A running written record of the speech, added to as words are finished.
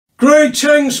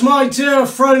Greetings, my dear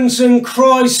friends in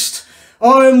Christ.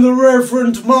 I am the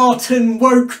Reverend Martin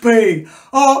Wokeby,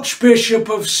 Archbishop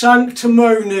of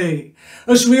Sanctimony.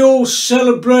 As we all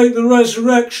celebrate the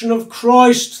resurrection of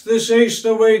Christ this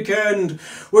Easter weekend,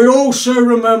 we also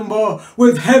remember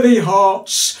with heavy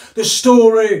hearts the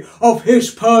story of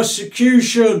his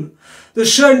persecution. The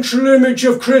central image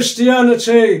of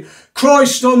Christianity,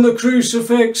 Christ on the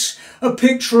crucifix, a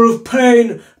picture of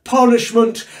pain,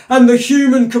 punishment and the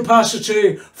human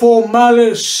capacity for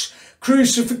malice.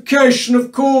 Crucifixion,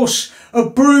 of course, a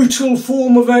brutal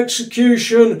form of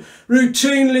execution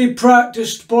routinely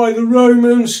practiced by the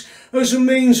Romans as a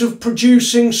means of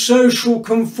producing social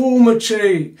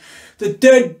conformity. The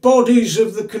dead bodies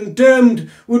of the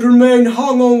condemned would remain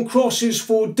hung on crosses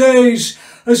for days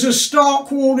as a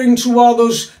stark warning to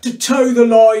others to toe the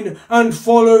line and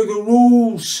follow the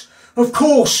rules. Of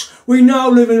course, we now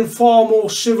live in far more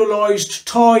civilised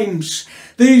times.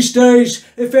 These days,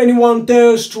 if anyone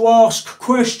dares to ask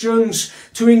questions,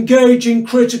 to engage in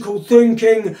critical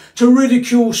thinking, to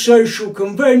ridicule social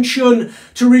convention,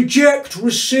 to reject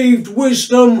received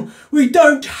wisdom, we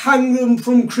don't hang them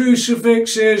from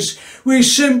crucifixes, we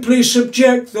simply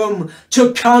subject them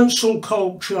to cancel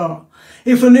culture.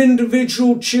 If an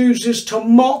individual chooses to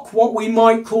mock what we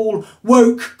might call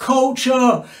woke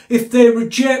culture, if they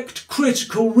reject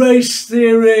critical race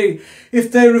theory,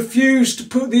 if they refuse to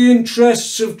put the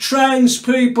interests of trans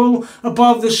people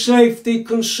above the safety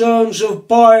concerns of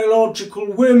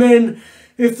biological women,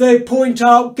 if they point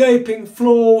out gaping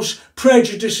flaws,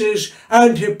 prejudices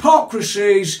and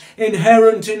hypocrisies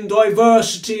inherent in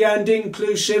diversity and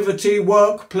inclusivity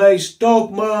workplace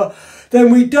dogma,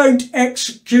 then we don't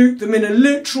execute them in a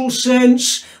literal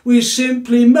sense. We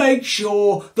simply make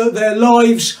sure that their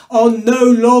lives are no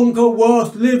longer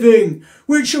worth living,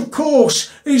 which of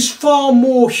course is far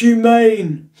more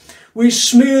humane. We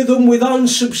smear them with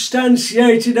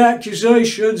unsubstantiated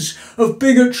accusations of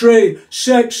bigotry,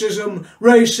 sexism,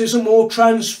 racism or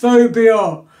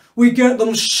transphobia. We get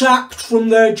them sacked from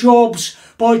their jobs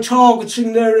by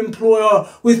targeting their employer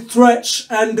with threats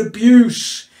and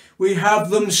abuse. We have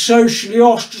them socially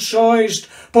ostracised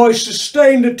by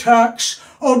sustained attacks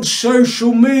on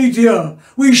social media.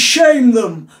 We shame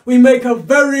them. We make a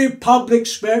very public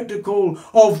spectacle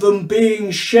of them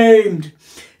being shamed.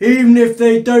 Even if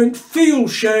they don't feel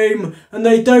shame and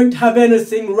they don't have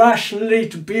anything rationally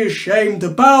to be ashamed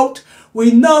about,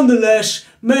 we nonetheless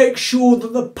make sure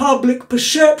that the public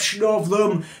perception of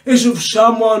them is of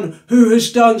someone who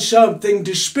has done something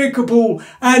despicable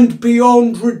and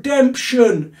beyond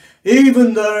redemption,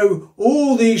 even though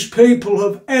all these people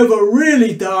have ever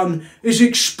really done is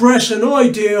express an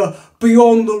idea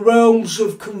beyond the realms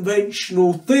of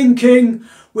conventional thinking.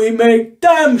 We make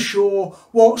damn sure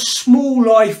what small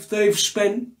life they've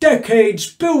spent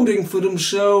decades building for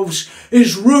themselves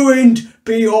is ruined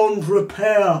beyond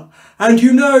repair. And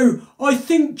you know, I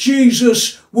think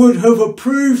Jesus would have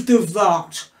approved of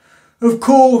that. Of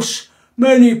course,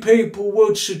 many people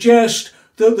would suggest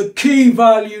that the key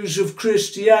values of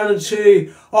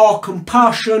Christianity are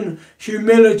compassion,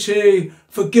 humility,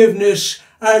 forgiveness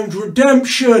and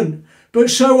redemption. But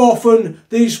so often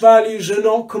these values are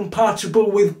not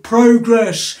compatible with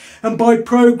progress. And by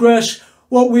progress,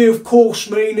 what we of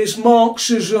course mean is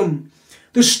Marxism.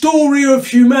 The story of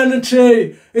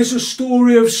humanity is a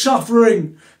story of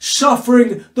suffering.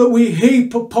 Suffering that we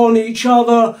heap upon each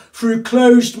other through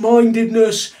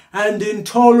closed-mindedness and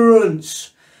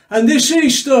intolerance. And this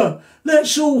Easter,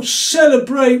 let's all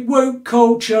celebrate woke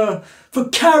culture for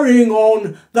carrying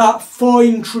on that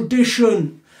fine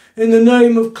tradition. In the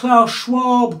name of Klaus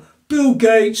Schwab, Bill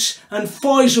Gates and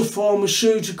Pfizer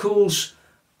Pharmaceuticals,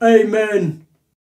 Amen.